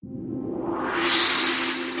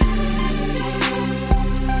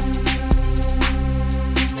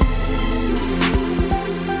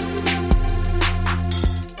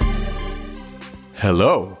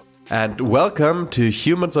Hello, and welcome to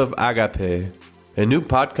Humans of Agape, a new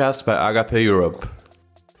podcast by Agape Europe.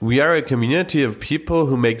 We are a community of people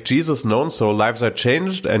who make Jesus known so lives are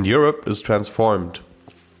changed and Europe is transformed.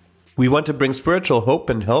 We want to bring spiritual hope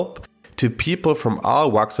and help to people from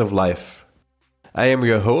all walks of life. I am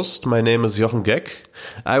your host. My name is Jochen Geck.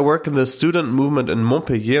 I work in the student movement in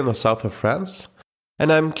Montpellier in the south of France,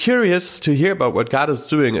 and I'm curious to hear about what God is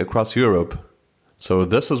doing across Europe. So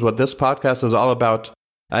this is what this podcast is all about.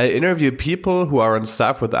 I interview people who are on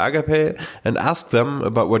staff with Agape and ask them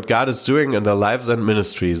about what God is doing in their lives and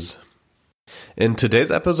ministries. In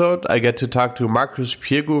today's episode, I get to talk to Marcus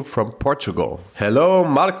Piegu from Portugal. Hello,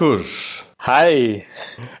 Marcus. Hi.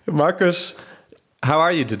 Marcus, how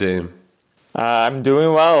are you today? I'm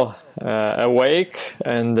doing well, awake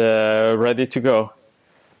and ready to go.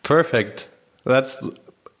 Perfect. That's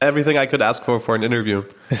everything I could ask for an interview.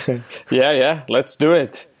 Yeah, let's do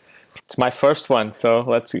it. It's my first one, so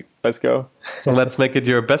let's go. Let's make it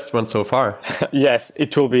your best one so far. Yes,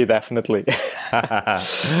 it will be, definitely.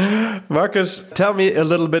 Marcus, tell me a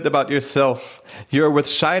little bit about yourself. You're with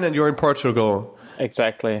Shine and you're in Portugal.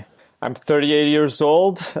 Exactly. I'm 38 years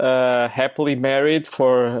old, happily married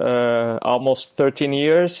for almost 13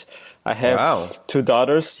 years. I have two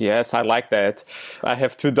daughters. Yes, I like that. I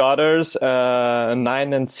have two daughters, 9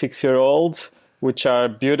 and 6-year-olds, which are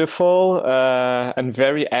beautiful and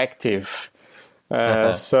very active.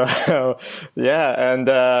 So, yeah, and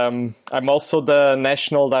I'm also the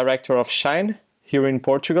national director of Shine here in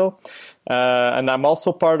Portugal. And I'm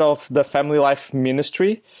also part of the Family Life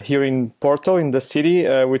Ministry here in Porto, in the city,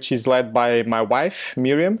 which is led by my wife,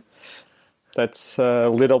 Miriam. That's a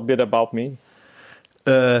little bit about me.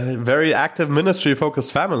 Very active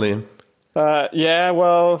ministry-focused family. It's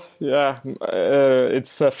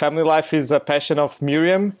family life is a passion of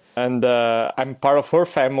Miriam, and I'm part of her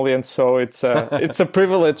family, and so it's a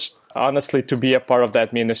privilege, honestly, to be a part of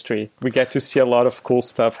that ministry. We get to see a lot of cool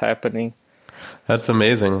stuff happening. That's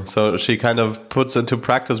amazing. So she kind of puts into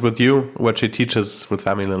practice with you what she teaches with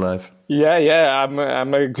family life. Yeah.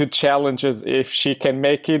 I'm a good challenge. If she can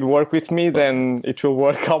make it work with me, then it will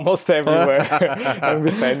work almost everywhere and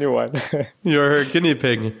with anyone. You're her guinea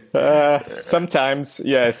pig. Sometimes,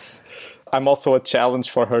 yes. I'm also a challenge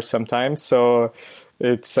for her sometimes. So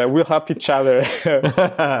it's we'll help each other.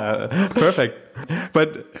 Perfect.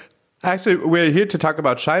 But actually, we're here to talk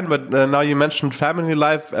about Shine, but now you mentioned family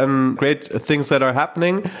life and great things that are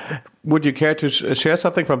happening. Would you care to share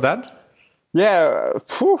something from that? Yeah,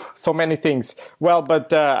 so many things. Well,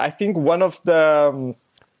 but I think one of the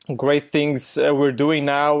great things we're doing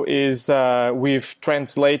now is we've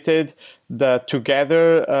translated the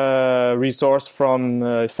Together resource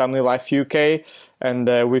from Family Life UK,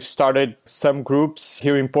 and we've started some groups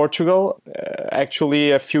here in Portugal.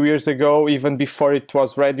 Actually, a few years ago, even before it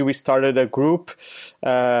was ready, we started a group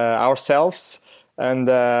ourselves, and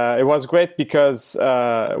it was great because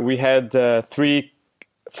we had 3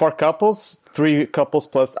 couples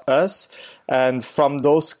plus us. And from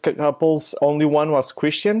those couples, only one was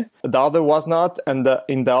Christian, the other was not. And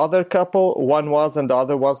in the other couple, one was and the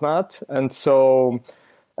other was not. And so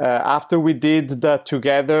after we did the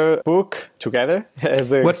Together,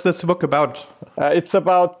 what's this book about? It's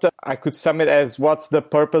about, I could sum it as what's the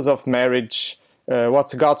purpose of marriage,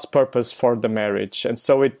 what's God's purpose for the marriage. And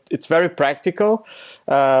so it's very practical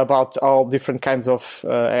about all different kinds of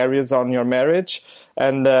areas on your marriage.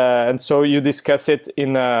 And so you discuss it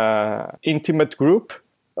in an intimate group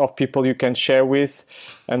of people you can share with.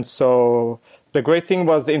 And so the great thing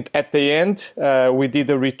was at the end, we did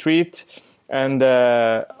a retreat. And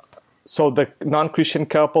so the non-Christian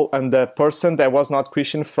couple and the person that was not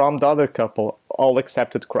Christian from the other couple all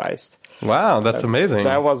accepted Christ. Wow, that's amazing.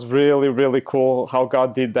 That was really, really cool how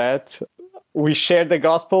God did that. We shared the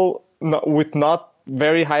gospel with not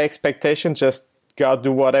very high expectations, just God,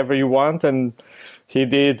 do whatever you want. And he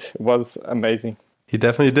did. It was amazing. He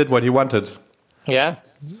definitely did what he wanted. Yeah.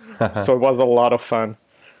 So it was a lot of fun.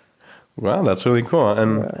 Wow, that's really cool.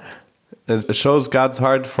 And it shows God's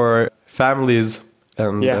heart for families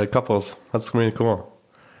and couples. That's really cool.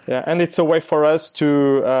 Yeah, and it's a way for us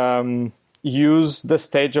to use the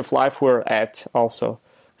stage of life we're at also.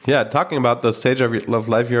 Yeah, talking about the stage of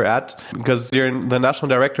life you're at, because you're the national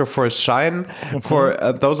director for Shine. For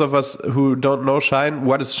those of us who don't know Shine,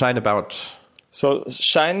 what is Shine about? So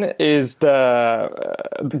Shine is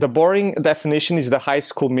the boring definition is the high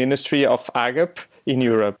school ministry of Agape in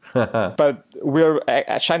Europe. But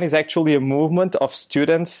Shine is actually a movement of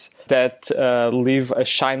students that live a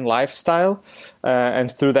Shine lifestyle. And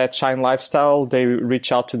through that Shine lifestyle, they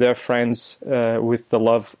reach out to their friends with the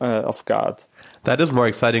love of God. That is more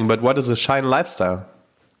exciting, but what is a Shine lifestyle?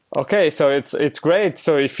 Okay, so it's great.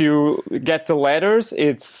 So if you get the letters,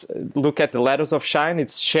 it's look at the letters of Shine.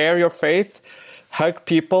 It's share your faith, hug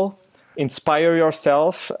people, inspire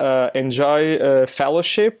yourself, enjoy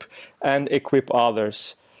fellowship, and equip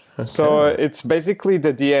others. Okay. So it's basically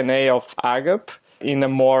the DNA of Agape in a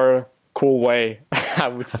more cool way, I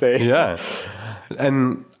would say. Yeah.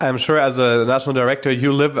 And I'm sure as a national director,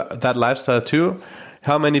 you live that lifestyle too.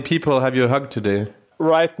 How many people have you hugged today?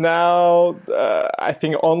 Right now, I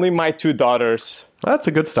think only my 2 daughters. That's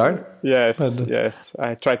a good start. Yes.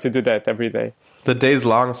 I try to do that every day. The day's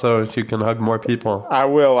long, so you can hug more people. I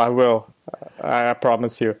will. I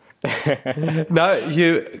promise you. Now,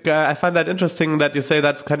 I find that interesting that you say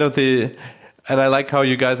that's kind of and I like how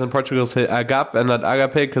you guys in Portugal say agape and not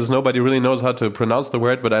agape, because nobody really knows how to pronounce the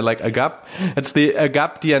word, but I like agape. It's the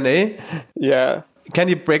agape DNA. Yeah. Can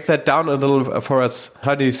you break that down a little for us?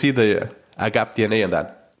 How do you see the agape DNA in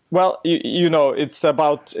that? Well, it's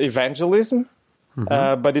about evangelism,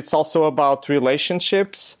 but it's also about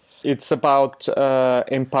relationships. It's about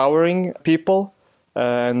empowering people.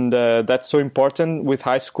 And that's so important with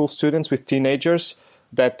high school students, with teenagers,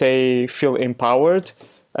 that they feel empowered.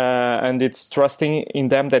 And it's trusting in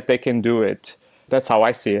them that they can do it. That's how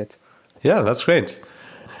I see it. Yeah, that's great.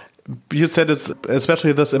 You said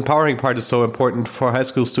especially this empowering part is so important for high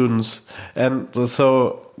school students. And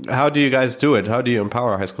so how do you guys do it? How do you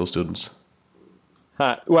empower high school students?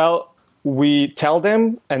 Well, we tell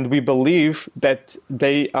them and we believe that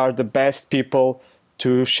they are the best people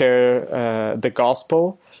to share the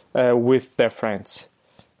gospel with their friends.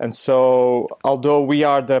 And so, although we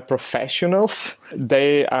are the professionals,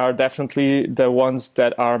 they are definitely the ones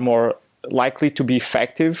that are more likely to be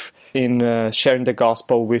effective in sharing the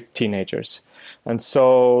gospel with teenagers. And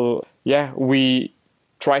so, we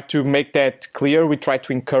try to make that clear. We try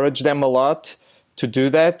to encourage them a lot to do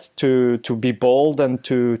that, to be bold and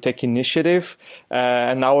to take initiative.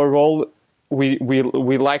 And our role, we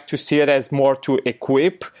like to see it as more to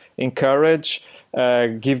equip, encourage,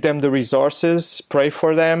 give them the resources, pray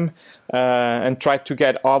for them, and try to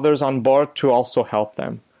get others on board to also help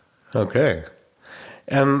them. Okay.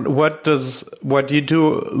 And what you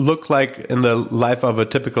do look like in the life of a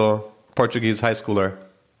typical Portuguese high schooler?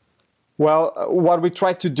 Well, what we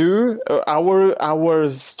try to do, our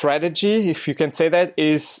strategy, if you can say that,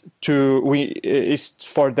 is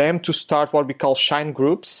for them to start what we call Shine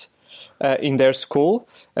groups in their school,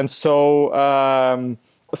 and so.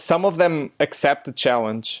 Some of them accept the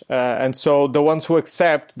challenge, and so the ones who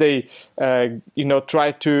accept, they they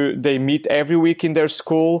meet every week in their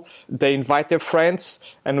school. They invite their friends,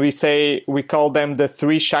 and we call them the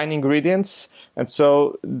 3 Shine ingredients. And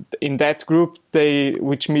so in that group,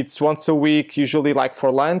 which meets once a week, usually like for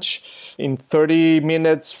lunch, in 30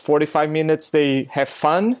 minutes, 45 minutes, they have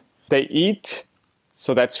fun, they eat.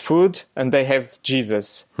 So that's food, and they have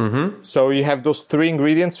Jesus. Mm-hmm. So you have those 3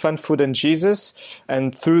 ingredients, fun, food, and Jesus.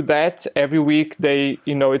 And through that, every week,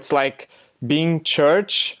 it's like being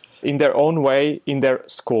church in their own way in their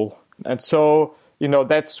school. And so,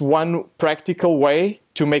 that's one practical way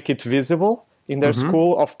to make it visible in their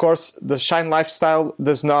school. Of course, the Shine lifestyle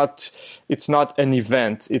it's not an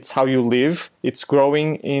event. It's how you live. It's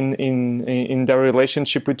growing in their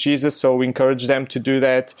relationship with Jesus. So we encourage them to do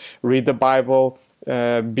that, read the Bible,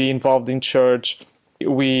 be involved in church.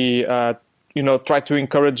 We try to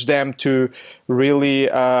encourage them to really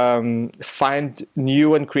find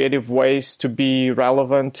new and creative ways to be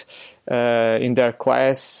relevant in their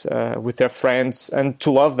class with their friends, and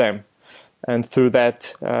to love them, and through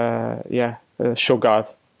that show God.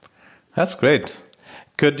 That's great.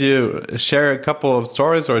 Could you share a couple of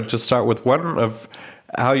stories, or just start with one, of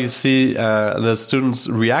how you see the students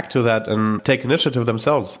react to that and take initiative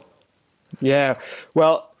themselves? Yeah,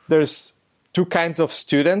 well, there's 2 kinds of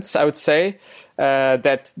students, I would say,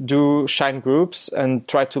 that do Shine groups and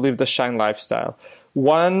try to live the Shine lifestyle.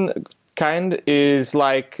 One kind is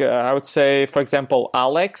like, I would say, for example,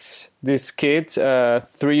 Alex, this kid, 3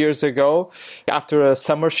 years ago, after a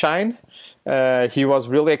summer Shine, he was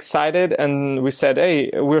really excited, and we said, "Hey,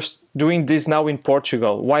 we're doing this now in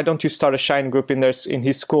Portugal. Why don't you start a Shine group in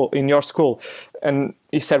your school?" And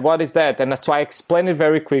he said, "What is that?" And so I explained it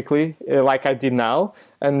very quickly, like I did now.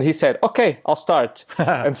 And he said, "Okay, I'll start."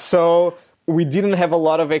 And so we didn't have a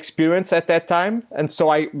lot of experience at that time,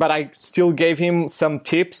 but I still gave him some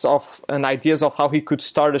tips and ideas of how he could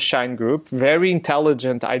start a Shine group. Very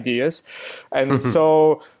intelligent ideas, and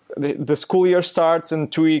so. The school year starts,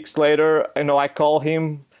 and 2 weeks later, I call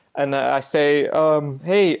him and I say,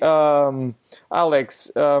 "Hey,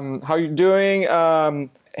 Alex, how you doing?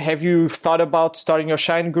 have you thought about starting your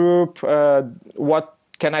Shine group? What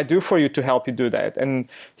can I do for you to help you do that? And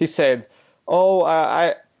he said,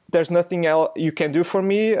 there's nothing else you can do for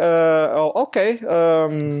me.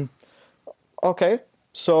 Okay.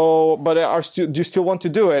 So, but do you still want to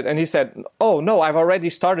do it? And he said, oh, no, I've already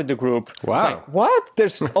started the group. Wow. It's like, what?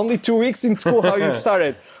 There's only 2 weeks in school. How you've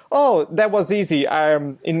started? Oh, that was easy.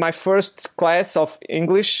 In my first class of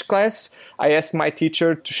English class, I asked my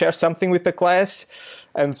teacher to share something with the class.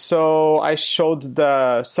 And so I showed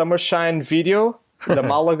the Summer Shine video, the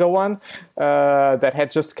Malaga one, that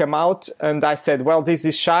had just come out. And I said, well, this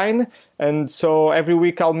is Shine. And so every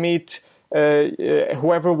week I'll meet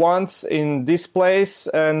whoever wants in this place,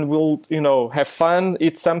 and we'll, have fun,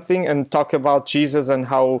 eat something, and talk about Jesus and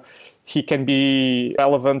how he can be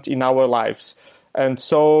relevant in our lives. And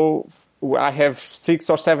so I have 6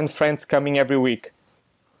 or 7 friends coming every week.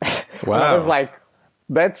 Wow. And I was like,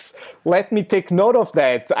 let me take note of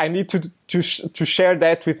that. I need to share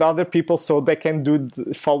that with other people so they can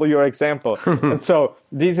follow your example. And so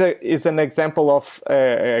this is an example of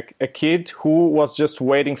a kid who was just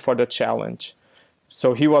waiting for the challenge.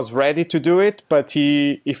 So he was ready to do it, but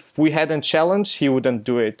if we hadn't challenged, he wouldn't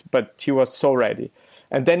do it. But he was so ready.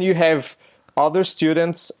 And then you have other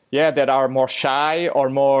students, that are more shy or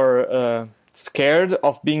more scared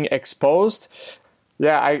of being exposed.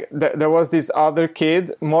 There was this other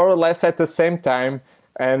kid, more or less at the same time,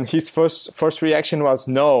 and his first reaction was,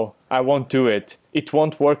 no, I won't do it. It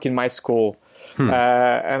won't work in my school.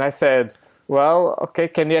 And I said, well, okay,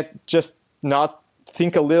 can you just not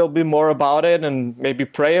think a little bit more about it and maybe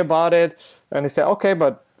pray about it? And he said, okay,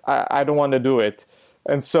 but I don't want to do it.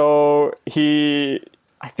 And so I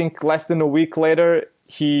think less than a week later,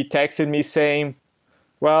 he texted me saying,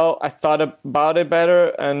 well, I thought about it better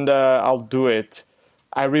and I'll do it.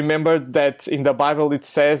 I remembered that in the Bible it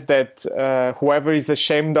says that whoever is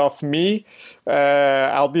ashamed of me,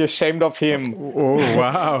 I'll be ashamed of him. Oh,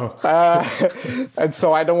 wow. And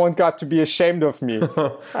so I don't want God to be ashamed of me.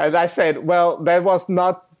 And I said, well, that was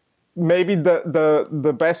not maybe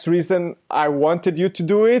the best reason I wanted you to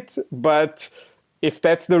do it, but if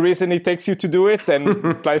that's the reason it takes you to do it,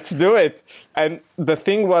 then let's do it. And the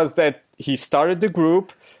thing was that he started the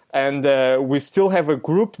group, and we still have a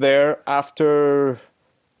group there after...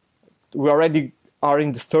 We already are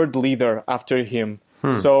in the 3rd leader after him.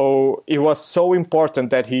 So it was so important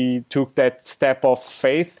that he took that step of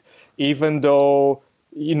faith, even though,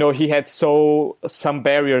 he had some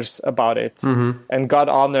barriers about it. And God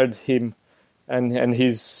honored him and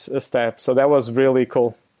his step. So that was really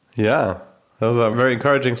cool. Yeah, those are very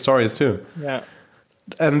encouraging stories too. Yeah.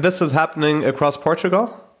 And this is happening across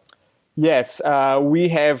Portugal? Yes, we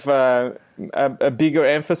have a bigger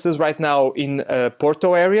emphasis right now in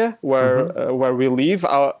Porto area where we live.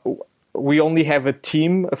 We only have a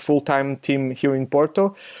full-time team here in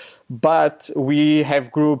Porto, but we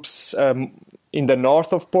have groups in the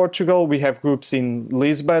north of Portugal. We have groups in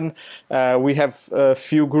Lisbon. We have a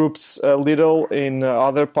few groups little in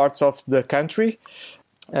other parts of the country.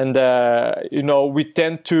 And,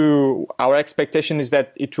 our expectation is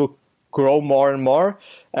that it will grow more and more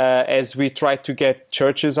as we try to get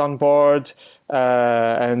churches on board. We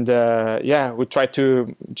try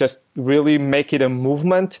to just really make it a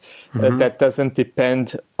movement that doesn't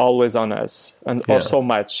depend always on us or so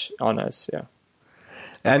much on us. Yeah.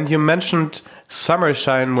 And you mentioned Summer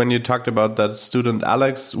Shine when you talked about that student,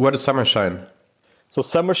 Alex. What is Summer Shine? So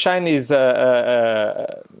Summer Shine is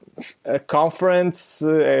a conference,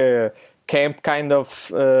 camp kind of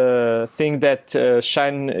thing that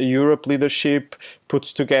Shine Europe leadership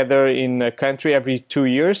puts together in a country every 2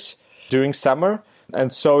 years during summer.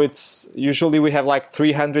 And so it's usually we have like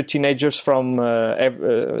 300 teenagers from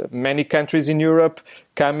many countries in Europe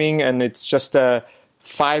coming, and it's just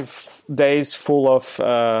 5 days full of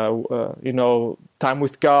time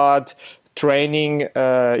with God, training,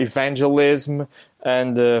 evangelism,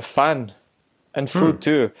 and fun. And food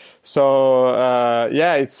too. So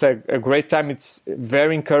it's a great time. It's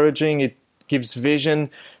very encouraging. It gives vision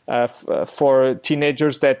for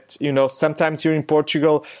teenagers that, sometimes here in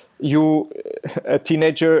Portugal,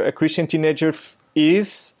 a Christian teenager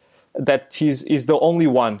is the only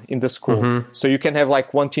one in the school. So you can have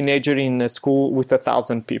like one teenager in a school with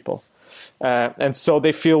 1,000 people. And so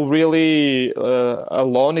they feel really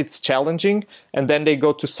alone. It's challenging. And then they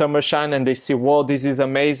go to Summer Shine and they see, whoa, this is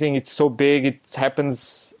amazing. It's so big. It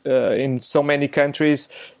happens in so many countries.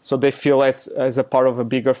 So they feel as a part of a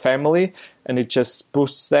bigger family. And it just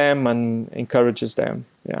boosts them and encourages them.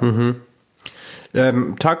 Yeah.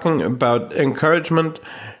 Talking about encouragement,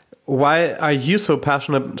 why are you so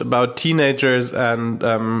passionate about teenagers and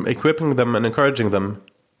equipping them and encouraging them?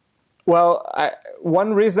 Well,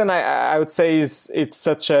 one reason I would say is it's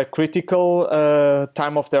such a critical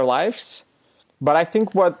time of their lives. But I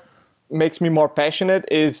think what makes me more passionate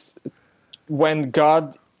is when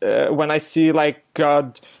when I see like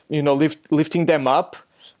God, lifting them up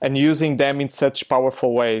and using them in such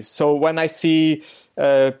powerful ways. So when I see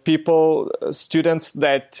students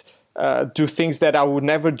that do things that I would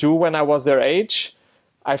never do when I was their age,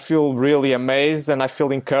 I feel really amazed and I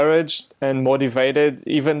feel encouraged and motivated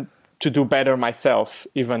even to do better myself,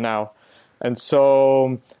 even now. And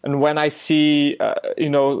when I see,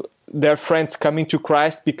 their friends coming to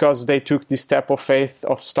Christ because they took this step of faith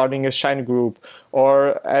of starting a Shine group,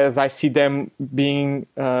 or as I see them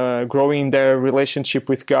growing their relationship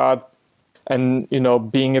with God and,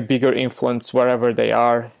 being a bigger influence wherever they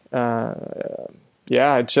are. I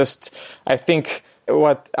think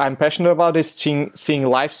what I'm passionate about is seeing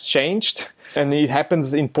lives changed. And it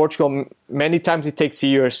happens in Portugal. Many times it takes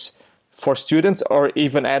years for students or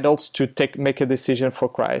even adults to make a decision for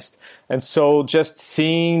Christ. And so just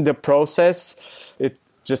seeing the process, it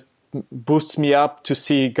just boosts me up to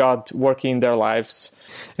see God working in their lives.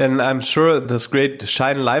 And I'm sure this great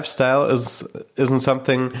Shine lifestyle isn't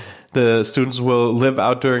something the students will live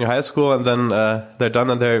out during high school and then they're done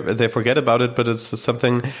and they forget about it, but it's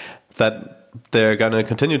something that they're going to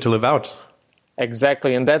continue to live out.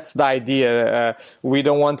 Exactly, and that's the idea. We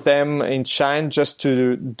don't want them in Shine just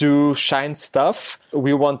to do Shine stuff.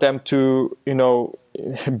 We want them to,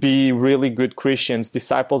 be really good Christians,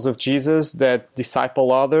 disciples of Jesus that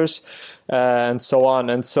disciple others, and so on.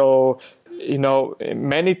 And so,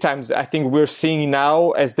 many times I think we're seeing now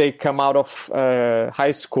as they come out of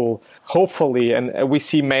high school, hopefully, and we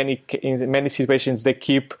see in many situations they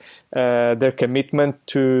keep their commitment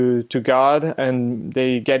to God and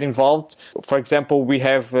they get involved. For example, we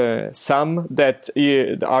have some that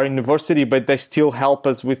are in university, but they still help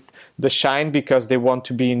us with the Shine because they want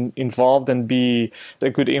to be involved and be a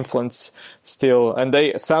good influence still. And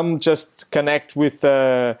some just connect with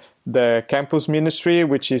the campus ministry,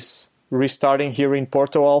 which is restarting here in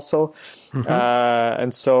Porto also. Mm-hmm.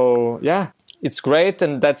 And so, it's great.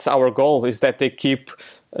 And that's our goal, is that they keep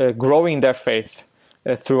growing their faith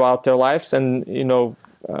throughout their lives and,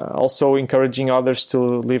 also encouraging others to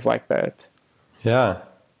live like that. Yeah.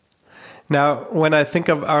 Now, when I think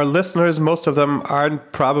of our listeners, most of them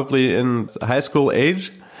aren't probably in high school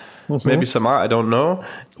age. Mm-hmm. Maybe some are, I don't know.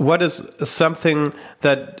 What is something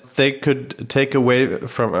that they could take away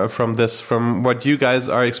from this, from what you guys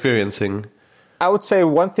are experiencing? I would say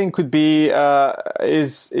one thing could be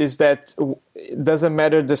is that it doesn't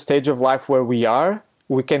matter the stage of life where we are,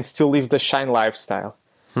 we can still live the Shine lifestyle.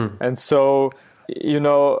 And so,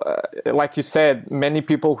 like you said, many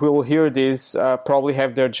people who will hear this probably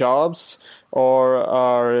have their jobs or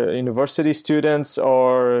are university students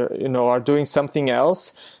or, are doing something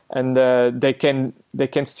else. And they can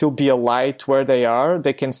still be a light where they are.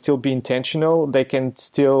 They can still be intentional. They can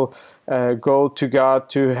still go to God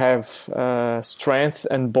to have strength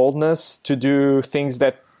and boldness to do things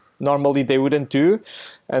that normally they wouldn't do.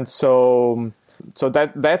 And so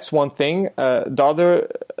that's one thing. The other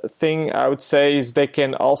thing I would say is they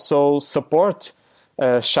can also support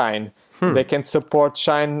Shine. They can support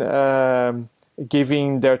Shine.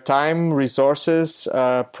 Giving their time, resources,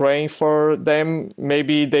 praying for them.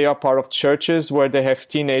 Maybe they are part of churches where they have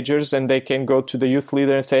teenagers and they can go to the youth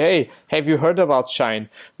leader and say, hey, have you heard about Shine?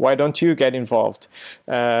 Why don't you get involved?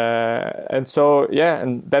 And so,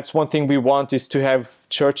 and that's one thing we want, is to have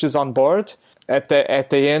churches on board. At the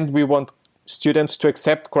end, we want students to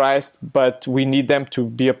accept Christ, but we need them to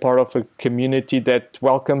be a part of a community that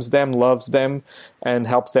welcomes them, loves them, and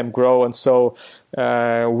helps them grow. And so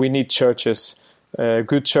we need churches.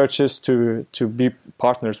 Good churches to be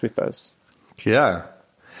partners with us. Yeah.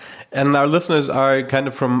 And our listeners are kind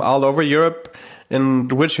of from all over Europe. In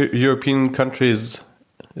which European countries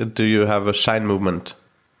do you have a Shine movement?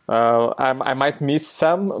 I might miss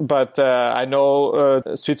some, but I know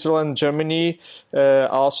Switzerland, Germany,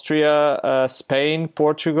 Austria, Spain,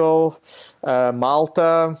 Portugal,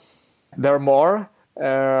 Malta. There are more.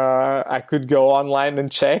 I could go online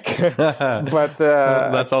and check, but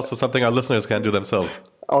that's also something our listeners can do themselves.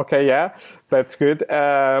 Okay, yeah, that's good.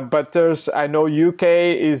 But I know UK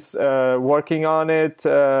is working on it.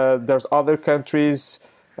 There's other countries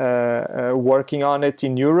working on it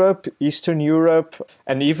in Europe, Eastern Europe,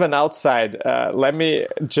 and even outside.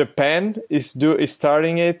 Japan is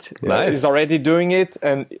starting it. Nice. Is already doing it,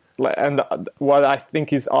 and what I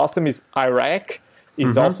think is awesome is Iraq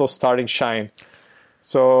is also starting Shine.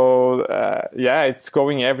 So it's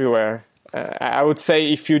going everywhere. I would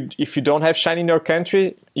say if you don't have Shine in your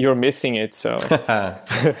country, you're missing it. So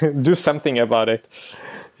do something about it.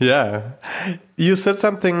 Yeah. You said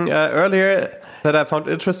something earlier that I found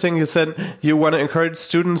interesting. You said you want to encourage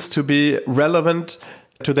students to be relevant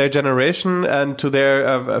to their generation and to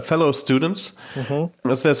their fellow students.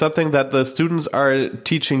 Is there something that the students are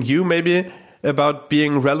teaching you maybe about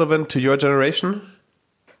being relevant to your generation?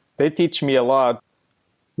 They teach me a lot.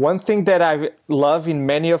 One thing that I love in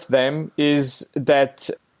many of them is that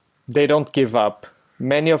they don't give up.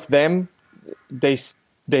 Many of them, they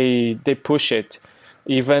push it,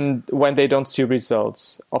 even when they don't see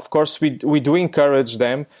results. Of course, we do encourage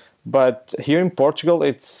them, but here in Portugal,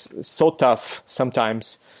 it's so tough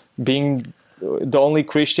sometimes, being the only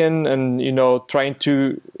Christian and, trying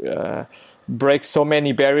to break so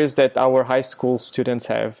many barriers that our high school students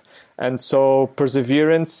have. And so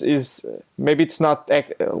perseverance is, maybe it's not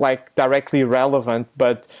like directly relevant,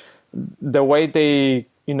 but the way they,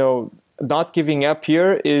 not giving up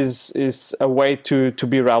here is a way to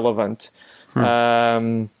be relevant.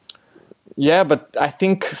 But I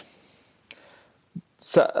think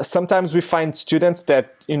sometimes we find students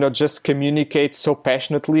that, just communicate so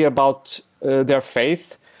passionately about their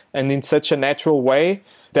faith and in such a natural way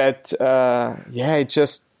that, it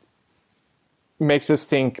just makes us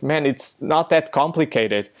think, man, it's not that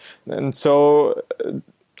complicated. And so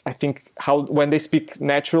I think when they speak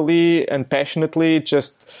naturally and passionately, it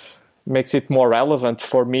just makes it more relevant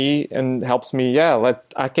for me and helps me. I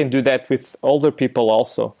can do that with older people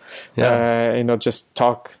also. Just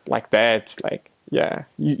talk like that. Like,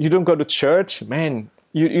 you don't go to church, man.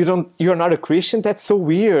 You're not a Christian. That's so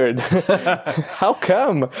weird. How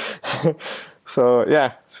come? So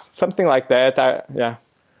something like that.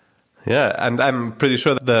 Yeah, and I'm pretty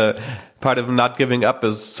sure that the part of not giving up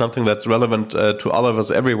is something that's relevant to all of us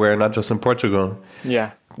everywhere, not just in Portugal.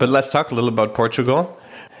 Yeah. But let's talk a little about Portugal.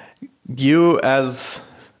 You, as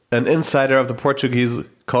an insider of the Portuguese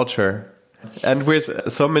culture, and we're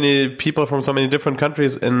so many people from so many different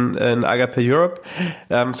countries in Agape Europe,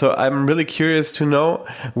 so I'm really curious to know,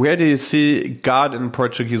 where do you see God in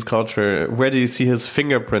Portuguese culture? Where do you see his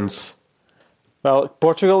fingerprints? Well,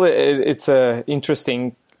 Portugal, it's an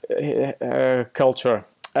interesting culture.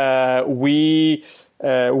 We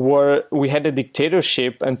had a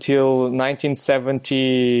dictatorship until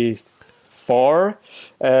 1974,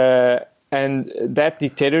 and that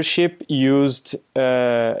dictatorship used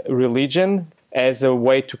religion as a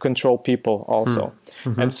way to control people also.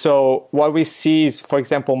 And so what we see is, for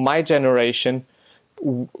example, my generation,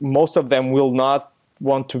 most of them will not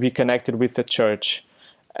want to be connected with the church.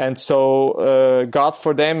 And so God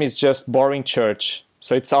for them is just boring church.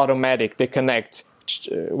 So it's automatic. They connect.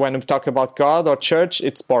 When we talk about God or church,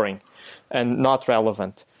 it's boring and not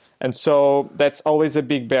relevant. And so that's always a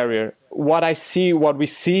big barrier. What we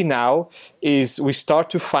see now is we start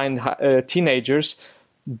to find teenagers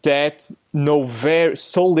that know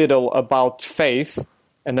so little about faith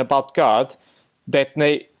and about God that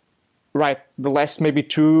the last maybe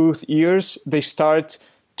 2 years, they start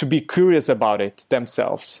to be curious about it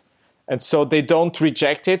themselves. And so they don't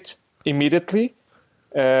reject it immediately.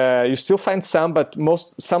 You still find some, but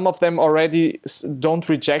some of them already don't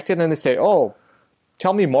reject it, and they say, "Oh,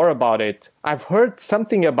 tell me more about it. I've heard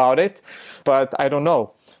something about it, but I don't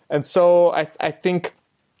know." And so I think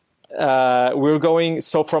we're going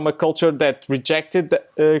from a culture that rejected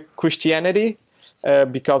Christianity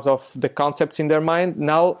because of the concepts in their mind.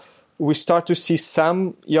 Now we start to see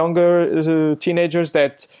some younger teenagers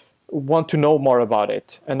that want to know more about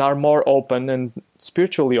it and are more open and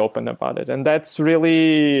spiritually open about it. And that's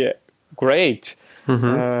really great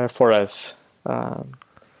for us.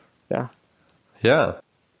 Yeah.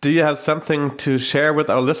 Do you have something to share with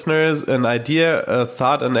our listeners, an idea, a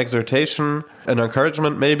thought, an exhortation, an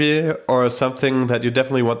encouragement maybe, or something that you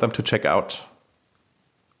definitely want them to check out?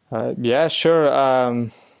 Yeah, sure.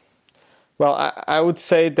 Well, I would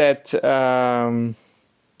say that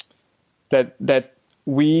that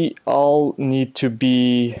we all need to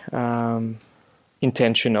be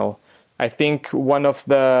intentional. I think one of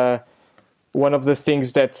the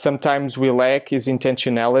things that sometimes we lack is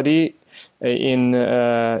intentionality in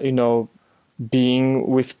being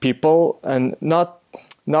with people, and not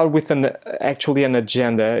with actually an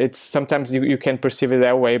agenda. It's sometimes you can perceive it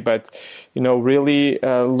that way, but really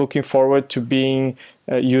looking forward to being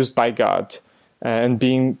used by God and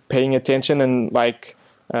paying attention and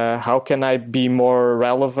how can I be more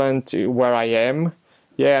relevant where I am?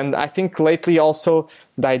 Yeah, and I think lately also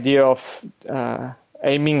the idea of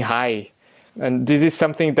aiming high. And this is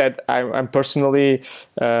something that I'm personally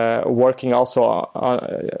working also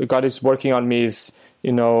on. God is working on me, is,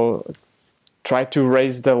 try to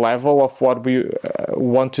raise the level of what we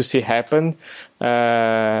want to see happen,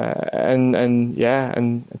 and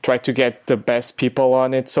try to get the best people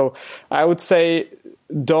on it. So I would say,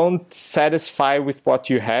 don't satisfy with what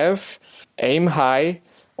you have, aim high,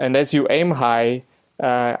 and as you aim high,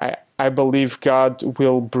 I believe God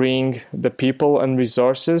will bring the people and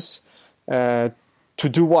resources to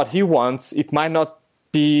do what He wants. It might not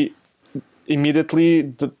be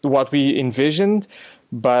immediately what we envisioned,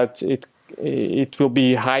 but it will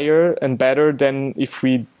be higher and better than if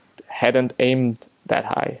we hadn't aimed that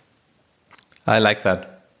high. I like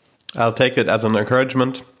that. I'll take it as an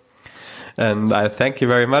encouragement. And I thank you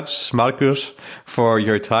very much, Markus, for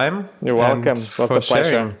your time. You're welcome. It was a pleasure.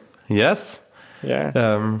 Sharing. Yes.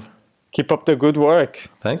 Yeah. Keep up the good work.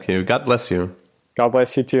 Thank you. God bless you. God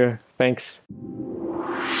bless you too. Thanks.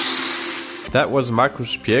 That was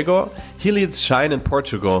Markus Piego. He leads Shine in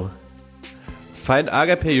Portugal. Find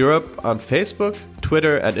Agape Europe on Facebook,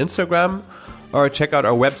 Twitter, and Instagram, or check out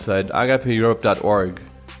our website, agapeeurope.org.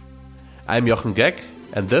 I'm Jochen Geck,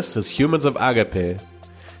 and this is Humans of Agape.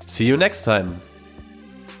 See you next time.